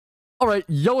All right,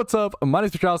 yo, what's up? My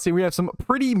name's Patrouski. We have some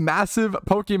pretty massive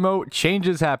PokeMMO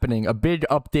changes happening. A big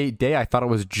update day. I thought it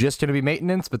was just going to be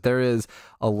maintenance, but there is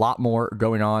a lot more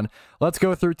going on. Let's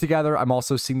go through it together. I'm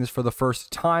also seeing this for the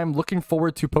first time. Looking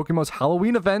forward to PokeMMO's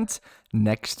Halloween event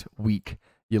next week.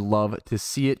 You love to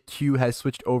see it. Q has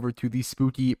switched over to the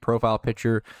spooky profile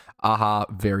picture. Aha,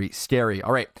 very scary.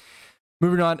 All right.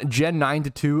 Moving on, Gen 9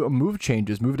 to 2 move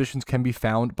changes. Move additions can be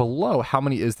found below. How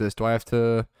many is this? Do I have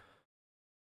to...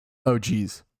 Oh,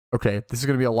 geez. Okay, this is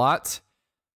going to be a lot.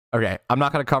 Okay, I'm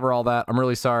not going to cover all that. I'm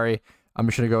really sorry. I'm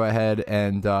just going to go ahead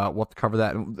and we'll have to cover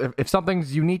that. If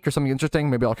something's unique or something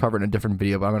interesting, maybe I'll cover it in a different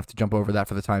video, but I'm going to have to jump over that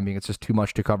for the time being. It's just too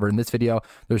much to cover in this video.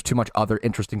 There's too much other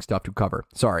interesting stuff to cover.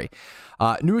 Sorry.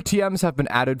 New TMs have been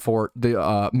added for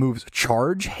the moves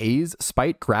Charge, Haze,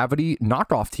 Spite, Gravity,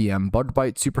 Knockoff TM, Bug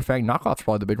Bite, Super Fang. Knockoff's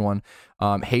probably the big one.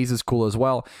 Haze is cool as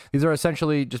well. These are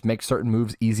essentially just make certain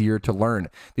moves easier to learn.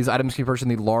 These items can purchase in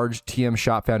the large TM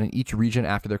shop found in each region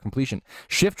after their completion.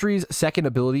 Shiftry's second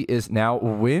ability is now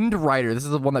Wind Rider. This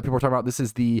is the one that people are talking about. This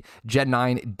is the Gen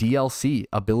 9 DLC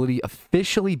ability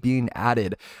officially being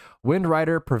added. Wind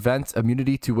Rider prevents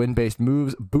immunity to wind-based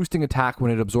moves, boosting attack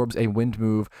when it absorbs a wind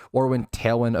move or when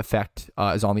Tailwind effect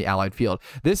is on the allied field.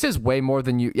 This is way more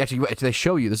than you... Actually, they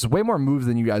show you. This is way more moves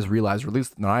than you guys realize, or at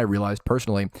least than I realized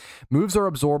personally. Moves are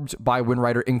absorbed by Wind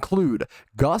Rider include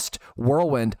Gust,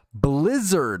 Whirlwind,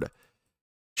 Blizzard.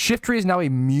 Shiftry is now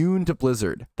immune to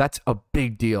Blizzard. That's a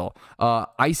big deal.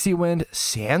 Icy Wind,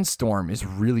 Sandstorm is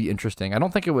really interesting. I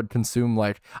don't think it would consume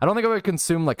like... I don't think it would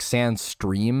consume like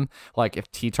Sandstream. Like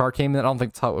if T-Tar came in, I don't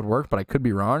think that's how it would work, but I could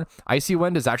be wrong. Icy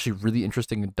Wind is actually really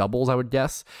interesting in doubles, I would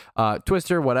guess.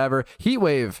 Twister, whatever. Heat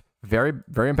Wave, very,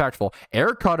 very impactful.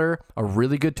 Air Cutter, a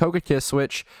really good Togekiss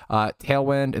switch.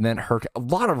 Tailwind, and then Hurricane. A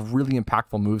lot of really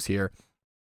impactful moves here.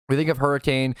 We think of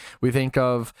Hurricane, we think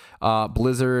of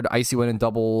Blizzard, Icy Wind in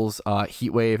doubles,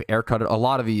 Heat Wave, Air Cutter, a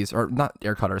lot of these, or not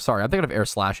Air Cutter, sorry, I'm thinking of Air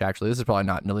Slash actually. This is probably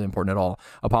not really important at all.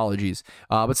 Apologies.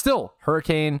 But still,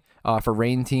 Hurricane for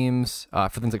rain teams,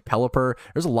 for things like Pelipper,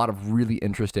 there's a lot of really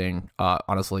interesting,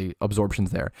 honestly,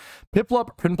 absorptions there.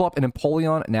 Piplup, Prinplup, and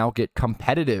Empoleon now get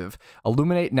competitive.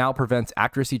 Illuminate now prevents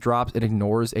accuracy drops and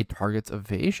ignores a target's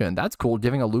evasion. That's cool,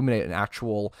 giving Illuminate an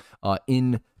actual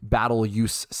in-battle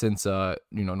use since, you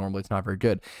know, normally it's not very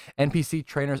good. NPC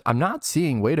trainers, I'm not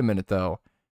seeing, wait a minute though,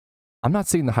 I'm not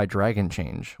seeing the Hydreigon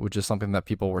change, which is something that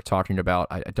people were talking about.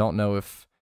 I don't know if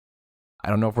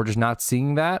we're just not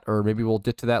seeing that, or maybe we'll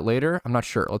get to that later. I'm not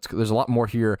sure. There's a lot more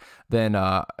here than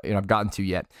I've gotten to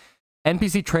yet.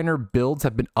 NPC trainer builds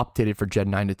have been updated for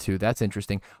Gen 9 to 2. That's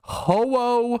interesting.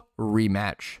 Ho-Oh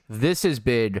rematch. This is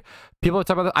big. People are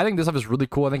talking about that. I think this stuff is really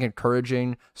cool. I think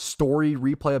encouraging story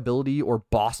replayability or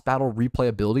boss battle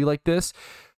replayability like this.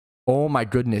 Oh my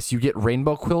goodness. You get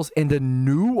rainbow quills and a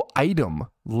new item.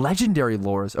 Legendary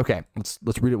lures. Okay, let's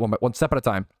read it one step at a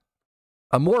time.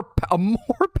 A more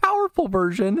powerful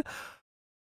version.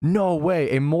 No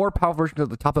way. A more powerful version at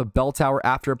the top of Bell Tower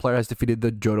after a player has defeated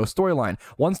the Johto storyline.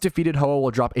 Once defeated, Ho-Oh will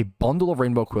drop a bundle of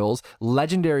rainbow quills,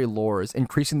 legendary lures,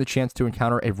 increasing the chance to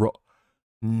encounter a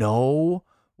No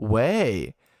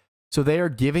way. So they are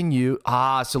giving you...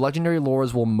 so legendary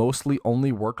lures will mostly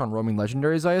only work on roaming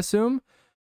legendaries, I assume?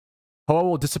 Ho-Oh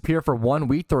will disappear for 1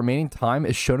 week. The remaining time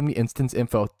is shown in the instance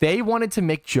info. They wanted to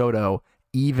make Johto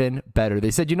even better. They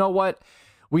said, you know what?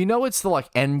 We know it's the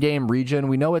like endgame region.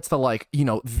 We know it's the like, you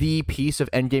know, the piece of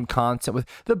endgame content with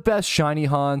the best shiny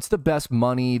hunts, the best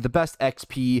money, the best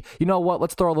XP. You know what?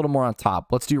 Let's throw a little more on top.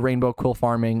 Let's do rainbow quill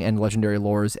farming and legendary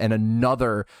lures and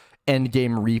another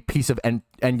endgame piece of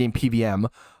endgame PVM,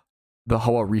 the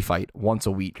Ho-Oh refight once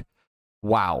a week.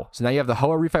 Wow. So now you have the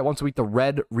Ho-Oh refight once a week, the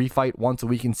Red refight once a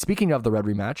week. And speaking of the Red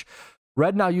rematch,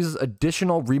 Red now uses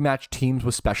additional rematch teams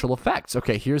with special effects.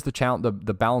 Okay, here's the challenge,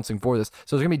 the balancing for this.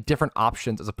 So there's going to be different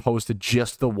options as opposed to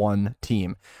just the one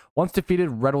team. Once defeated,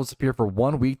 Red will disappear for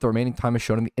 1 week. The remaining time is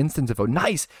shown in the instance info.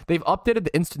 Nice! They've updated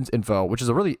the instance info, which is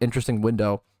a really interesting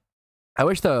window. I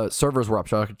wish the servers were up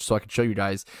so I could show you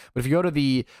guys. But if you go to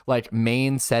the like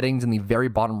main settings in the very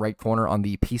bottom right corner on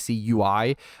the PC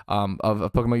UI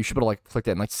of Pokemon, you should be able to like click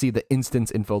that and like see the instance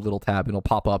info little tab. It'll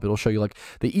pop up. It'll show you like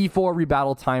the E4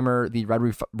 rebattle timer, the Red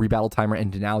rebattle timer,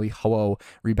 and now the Ho-Oh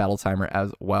rebattle timer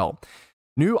as well.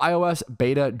 New iOS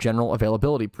beta general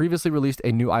availability. Previously released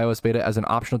a new iOS beta as an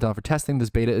optional download for testing. This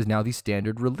beta is now the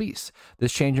standard release.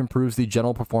 This change improves the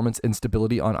general performance and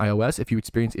stability on iOS. If you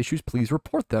experience issues, please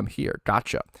report them here.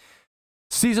 Gotcha.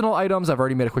 Seasonal items. I've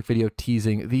already made a quick video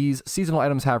teasing these. Seasonal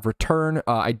items have returned.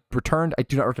 I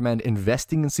do not recommend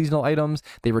investing in seasonal items.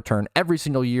 They return every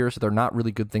single year, so they're not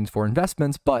really good things for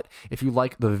investments. But if you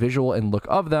like the visual and look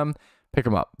of them, pick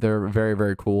them up. They're very,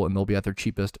 very cool, and they'll be at their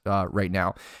cheapest right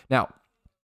now. Now,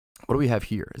 what do we have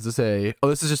here? Is this a... Oh,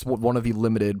 this is just one of the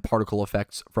limited particle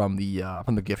effects from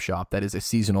the gift shop. That is a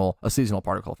seasonal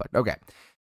particle effect. Okay.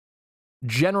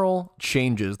 General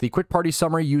changes. The quick party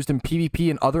summary used in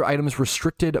PvP and other items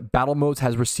restricted battle modes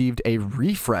has received a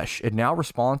refresh. It now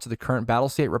responds to the current battle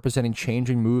state, representing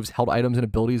changing moves, held items, and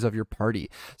abilities of your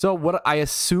party. So what I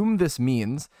assume this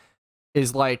means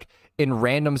is like in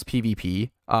randoms PvP,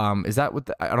 is that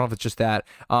what I don't know if it's just that.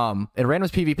 In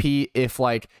randoms PvP, if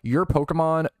like your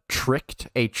Pokemon tricked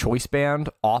a choice band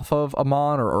off of a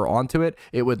mon or onto it,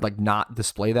 it would like not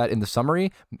display that in the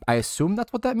summary. I assume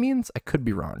that's what that means. I could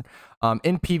be wrong.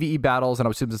 In PvE battles, and I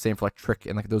would assume it's the same for like trick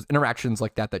and like those interactions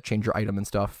like that change your item and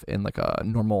stuff in like a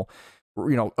normal,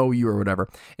 you know, OU or whatever.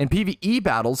 In PvE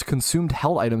battles, consumed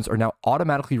held items are now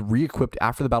automatically re-equipped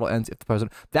after the battle ends if the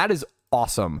president. That is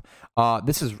awesome.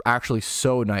 This is actually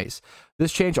so nice.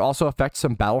 This change also affects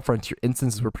some Battle Frontier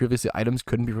instances where previously items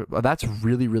couldn't be. That's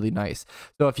really, really nice.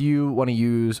 So if you want to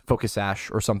use Focus Sash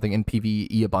or something in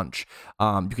PvE a bunch,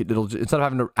 it'll instead of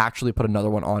having to actually put another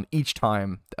one on each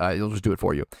time, it'll just do it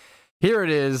for you. Here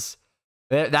it is.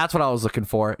 That's what I was looking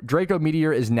for. Draco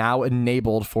Meteor is now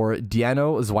enabled for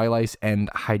Deino, Zweilous, and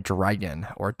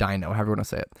Hydreigon, or Dino, however you want to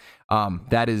say it.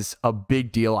 That is a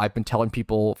big deal. I've been telling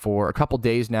people for a couple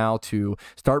days now to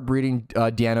start breeding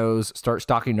Deinos, start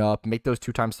stocking up, make those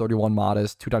 2x31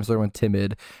 modest, 2x31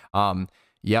 timid.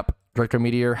 Yep, Draco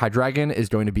Meteor. Hydreigon is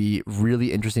going to be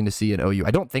really interesting to see in OU.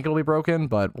 I don't think it'll be broken,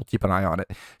 but we'll keep an eye on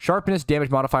it. Sharpness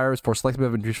damage modifiers for selected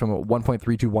have increased from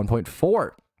 1.3 to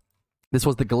 1.4. This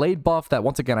was the Gallade buff that,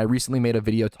 once again, I recently made a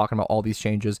video talking about all these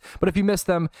changes. But if you missed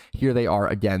them, here they are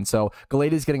again. So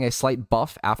Gallade is getting a slight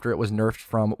buff after it was nerfed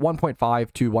from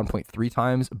 1.5 to 1.3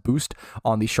 times boost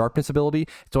on the sharpness ability.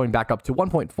 It's going back up to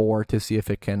 1.4 to see if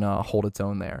it can hold its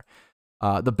own there.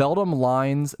 The Beldum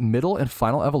line's middle and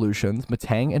final evolutions,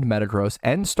 Metang and Metagross,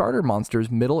 and starter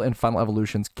monsters' middle and final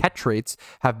evolutions catch rates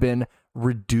have been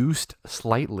reduced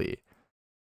slightly.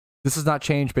 This does not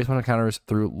change based on encounters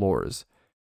through lures.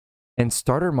 And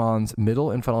starter mons, middle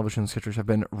and final evolution catch rates have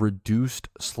been reduced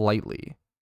slightly.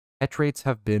 Catch rates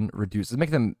have been reduced. It's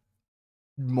making them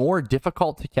more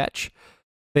difficult to catch.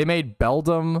 They made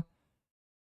Beldum...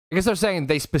 I guess they're saying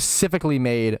they specifically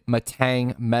made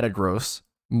Metang Metagross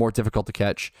more difficult to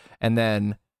catch. And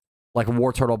then, like,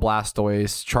 Wartortle,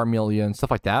 Blastoise, Charmeleon,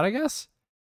 stuff like that, I guess?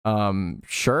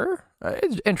 Sure.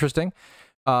 It's interesting.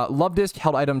 Love Disc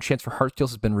held item chance for heart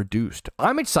scales has been reduced.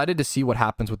 I'm excited to see what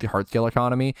happens with the heart scale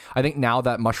economy. I think now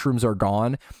that mushrooms are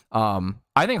gone,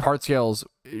 I think heart scales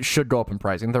should go up in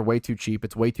price. I think they're way too cheap.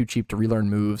 It's way too cheap to relearn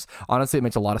moves. Honestly, it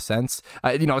makes a lot of sense.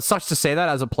 You know, it sucks to say that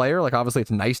as a player. Like, obviously,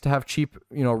 it's nice to have cheap,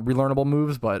 you know, relearnable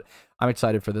moves, but I'm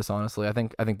excited for this, honestly. I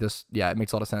think this, yeah, it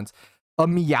makes a lot of sense. A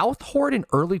Meowth horde in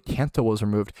early Kanto was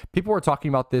removed. People were talking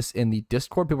about this in the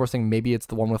Discord. People were saying maybe it's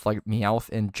the one with like Meowth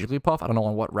and Jigglypuff. I don't know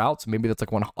on what routes. Maybe that's like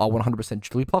 100%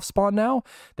 Jigglypuff spawn now.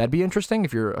 That'd be interesting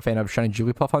if you're a fan of shiny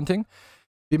Jigglypuff hunting.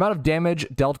 The amount of damage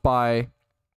dealt by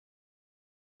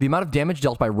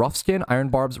Roughskin, Iron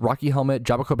Barbs, Rocky Helmet,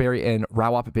 Jabako Berry, and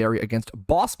Rawap Berry against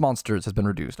boss monsters has been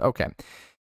reduced. Okay.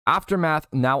 Aftermath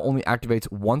now only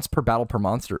activates once per battle per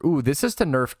monster. Ooh, this is to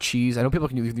nerf cheese. I know people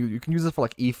can use you can use this for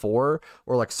like E4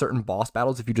 or like certain boss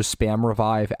battles if you just spam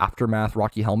revive Aftermath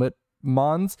Rocky Helmet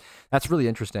mons. That's really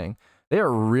interesting. They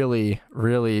are really,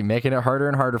 really making it harder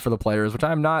and harder for the players, which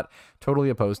I'm not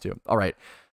totally opposed to. All right.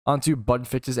 On to bug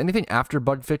fixes. Anything after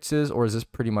bug fixes, or is this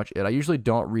pretty much it? I usually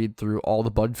don't read through all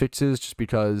the bug fixes just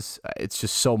because it's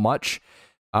just so much.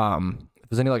 If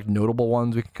there's any like notable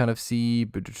ones we can kind of see,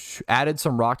 but added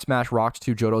some Rock Smash Rocks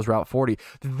to Johto's Route 40.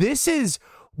 This is,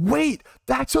 wait,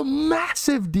 that's a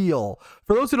massive deal.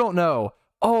 For those who don't know,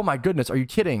 oh my goodness, are you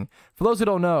kidding? For those who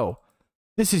don't know,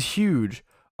 this is huge.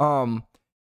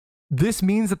 This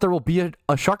means that there will be a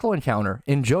Shuckle encounter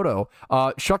in Johto.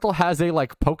 Shuckle has a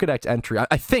like Pokedex entry.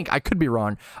 I think, I could be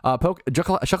wrong.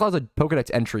 Shuckle has a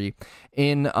Pokedex entry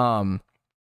in the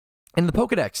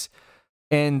Pokedex.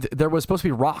 And there was supposed to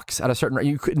be rocks at a certain...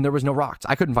 and there was no rocks.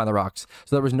 I couldn't find the rocks.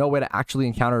 So there was no way to actually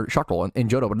encounter Shuckle in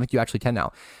Johto, but I think you actually can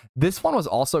now. This one was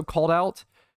also called out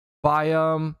by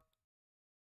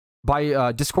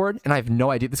Discord, and I have no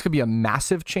idea. This could be a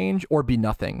massive change or be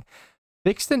nothing.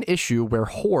 Fixed an issue where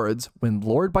hordes, when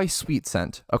lured by Sweet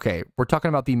Scent... Okay, we're talking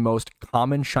about the most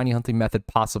common shiny hunting method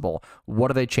possible.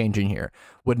 What are they changing here?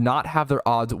 Would not have their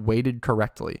odds weighted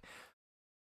correctly.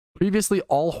 Previously,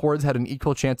 all hordes had an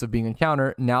equal chance of being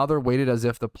encountered. Now they're weighted as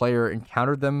if the player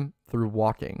encountered them through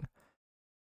walking.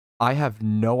 I have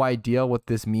no idea what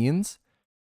this means.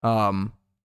 I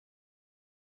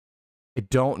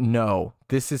don't know.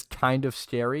 This is kind of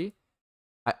scary.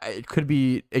 It could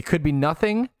be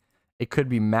nothing. It could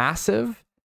be massive.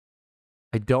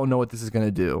 I don't know what this is going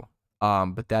to do.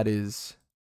 But that is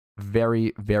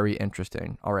very, very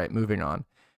interesting. All right, moving on.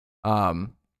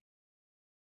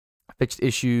 Fixed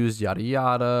issues, yada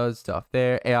yada, stuff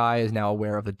there. AI is now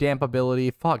aware of the damp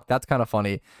ability. Fuck, that's kind of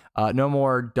funny. No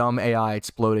more dumb AI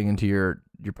exploding into your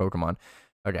Pokemon.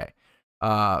 Okay.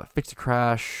 Fix a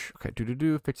crash. Okay,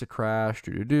 fix a crash.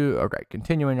 Okay,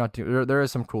 continuing on to there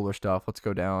is some cooler stuff. Let's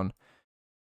go down.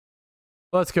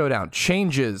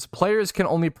 Changes. Players can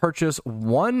only purchase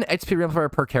 1 XP amplifier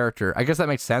per character. I guess that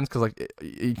makes sense because like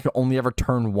you can only ever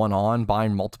turn 1 on.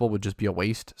 Buying multiple would just be a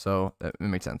waste. So it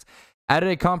makes sense. Added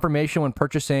a confirmation when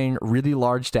purchasing really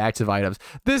large stacks of items.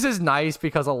 This is nice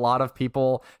because a lot of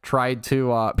people tried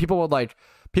to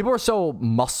people are so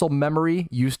muscle memory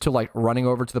used to like running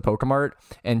over to the Pokemart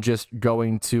and just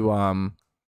going to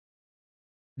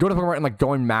Pokemart and like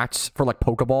going max for like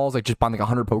Pokeballs, like just buying like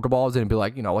 100 Pokeballs and it'd be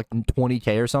like, you know, like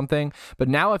 20k or something. But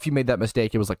now if you made that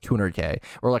mistake, it was like 200k,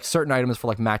 or like certain items for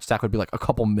like max stack would be like a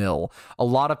couple mil. A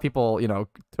lot of people, you know,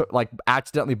 like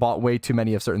accidentally bought way too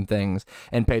many of certain things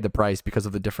and paid the price because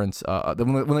of the difference.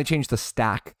 When they changed the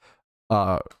stack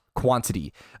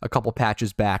quantity a couple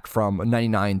patches back from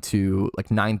 99 to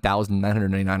like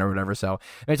 9,999 or whatever, so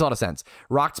it makes a lot of sense.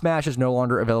 Rock Smash is no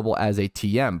longer available as a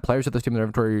TM. Players with this team in their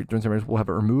inventory during some will have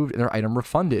it removed and their item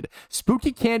refunded.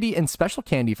 Spooky Candy and Special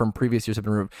Candy from previous years have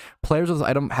been removed. Players with this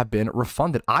item have been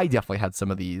refunded. I definitely had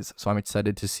some of these, so I'm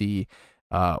excited to see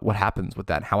what happens with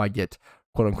that and how I get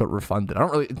quote unquote refunded. I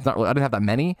didn't have that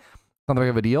many. Not that big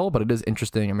of a deal, but it is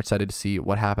interesting. I'm excited to see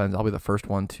what happens. I'll be the first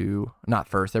one to, not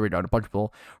first, there we go, a bunch of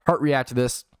people heart react to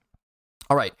this.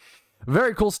 All right,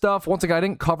 very cool stuff. Once again, I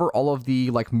didn't cover all of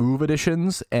the like move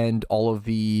additions and all of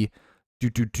the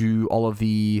all of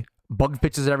the bug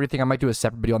fixes and everything. I might do a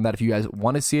separate video on that if you guys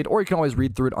want to see it, or you can always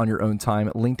read through it on your own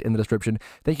time, linked in the description.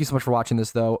 Thank you so much for watching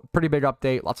this though. Pretty big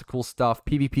update, lots of cool stuff.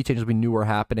 PvP changes we knew were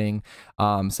happening,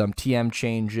 some TM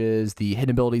changes, the hidden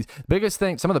abilities. Biggest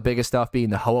thing, some of the biggest stuff being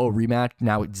the Ho-Oh rematch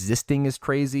now existing is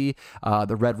crazy.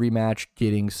 The red rematch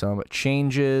getting some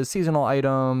changes, seasonal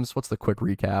items. What's the quick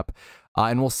recap?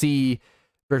 And we'll see,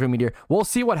 we'll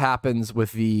see what happens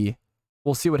with the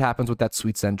that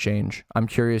sweet scent change. I'm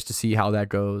curious to see how that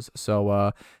goes.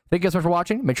 So thank you guys so much for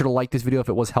watching. Make sure to like this video if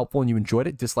it was helpful and you enjoyed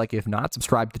it. Dislike it if not.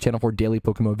 Subscribe to the channel for daily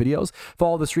PokeMMO videos.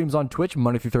 Follow the streams on Twitch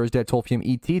Monday through Thursday at 12 p.m.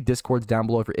 ET. Discord's down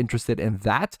below if you're interested in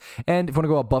that. And if you want to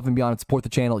go above and beyond and support the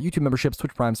channel, YouTube memberships,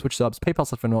 Twitch Prime, Twitch subs, PayPal,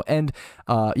 Venmo, and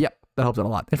yeah, that helps out a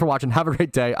lot. Thanks for watching. Have a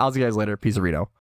great day. I'll see you guys later. Peace, Arito.